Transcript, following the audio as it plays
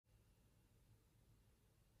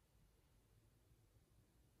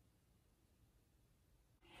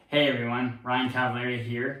Hey everyone, Ryan Cavalieri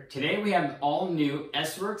here. Today we have the all-new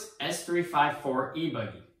Sworkz S35-4e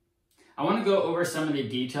buggy. I want to go over some of the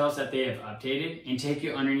details that they have updated and take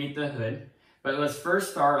you underneath the hood, but let's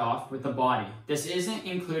first start off with the body. This isn't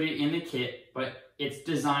included in the kit, but it's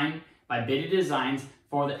designed by Buggy Designs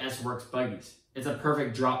for the Sworkz buggies. It's a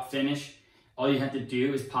perfect drop finish. All you have to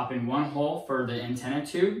do is pop in one hole for the antenna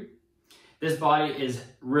tube. This body is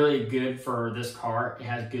really good for this car. It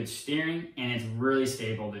has good steering and it's really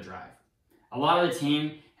stable to drive. A lot of the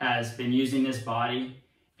team has been using this body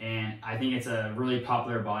and I think it's a really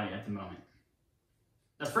popular body at the moment.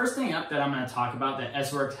 The first thing up that I'm going to talk about that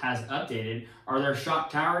Sworkz has updated are their shock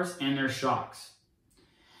towers and their shocks.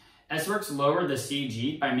 Sworkz lowered the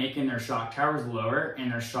CG by making their shock towers lower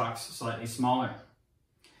and their shocks slightly smaller.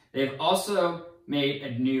 They've also made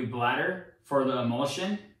a new bladder for the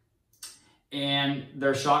emulsion, and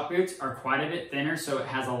their shock boots are quite a bit thinner, so it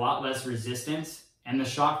has a lot less resistance, and the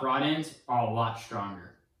shock rod ends are a lot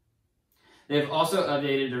stronger. They've also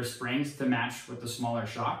updated their springs to match with the smaller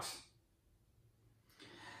shocks.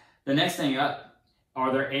 The next thing up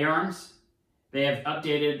are their A-arms. They have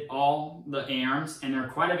updated all the A-arms, and they're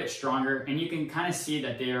quite a bit stronger, and you can kind of see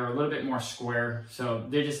that they are a little bit more square, so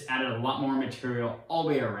they just added a lot more material all the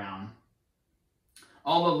way around.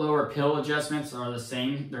 All the lower pill adjustments are the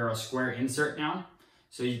same. They're a square insert now,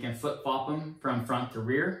 so you can flip-flop them from front to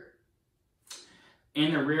rear.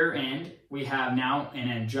 In the rear end, we have now an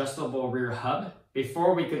adjustable rear hub.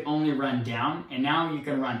 Before we could only run down, and now you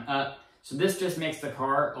can run up. So this just makes the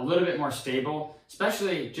car a little bit more stable,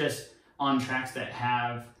 especially just on tracks that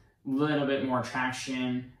have a little bit more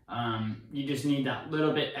traction. You just need that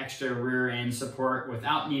little bit extra rear end support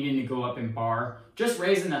without needing to go up and bar. Just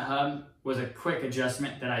raising the hub was a quick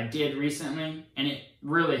adjustment that I did recently, and it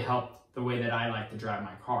really helped the way that I like to drive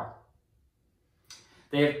my car.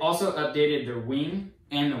 They have also updated the wing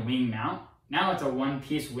and the wing mount. Now it's a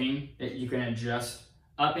one-piece wing that you can adjust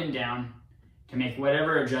up and down to make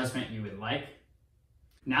whatever adjustment you would like.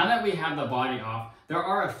 Now that we have the body off, there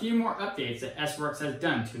are a few more updates that Sworkz has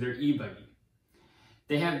done to their e-buggy.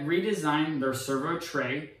 They have redesigned their servo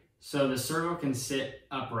tray so the servo can sit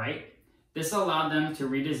upright. This allowed them to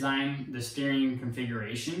redesign the steering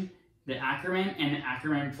configuration. The Ackerman and the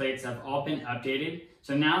Ackerman plates have all been updated.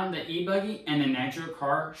 So now the e-buggy and the Nitro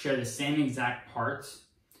car share the same exact parts.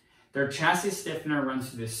 Their chassis stiffener runs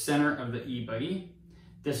through the center of the e-buggy.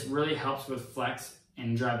 This really helps with flex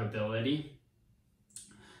and drivability.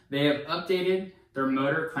 They have updated their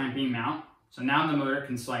motor clamping mount. So now the motor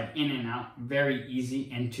can slide in and out very easy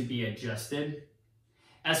and to be adjusted.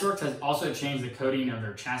 Sworkz has also changed the coating of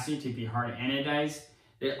their chassis to be hard anodized.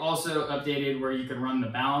 They also updated where you could run the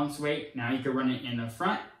balance weight. Now you can run it in the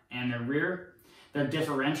front and the rear. Their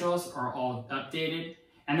differentials are all updated.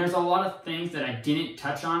 And there's a lot of things that I didn't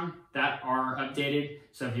touch on that are updated.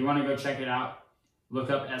 So if you want to go check it out,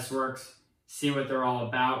 look up Sworkz, see what they're all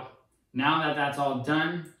about. Now that that's all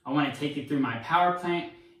done, I want to take you through my power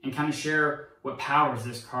plant and kind of share what powers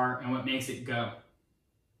this car and what makes it go.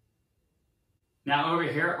 Now over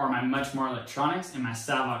here are my much more electronics and my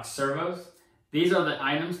Sworkz servos. These are the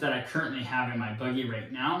items that I currently have in my buggy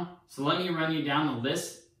right now. So let me run you down the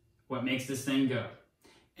list, what makes this thing go.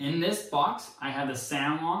 In this box, I have the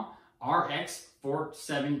Sanwa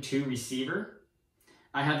RX472 receiver.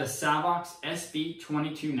 I have the Sworkz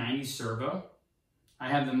SB2290 servo. I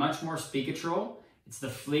have the much more speed control. It's the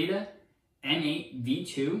Flita N8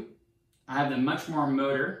 V2. I have the much more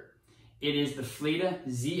motor. It is the Flita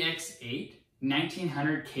ZX8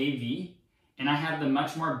 1900 kV. And I have the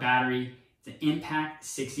much more battery, the Impact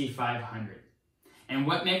 6500. And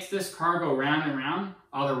what makes this car go round and round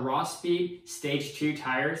are the Raw Speed Stage 2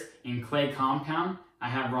 tires in clay compound. I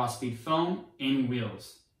have Raw Speed foam and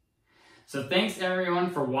wheels. So thanks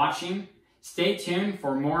everyone for watching. Stay tuned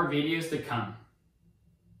for more videos to come.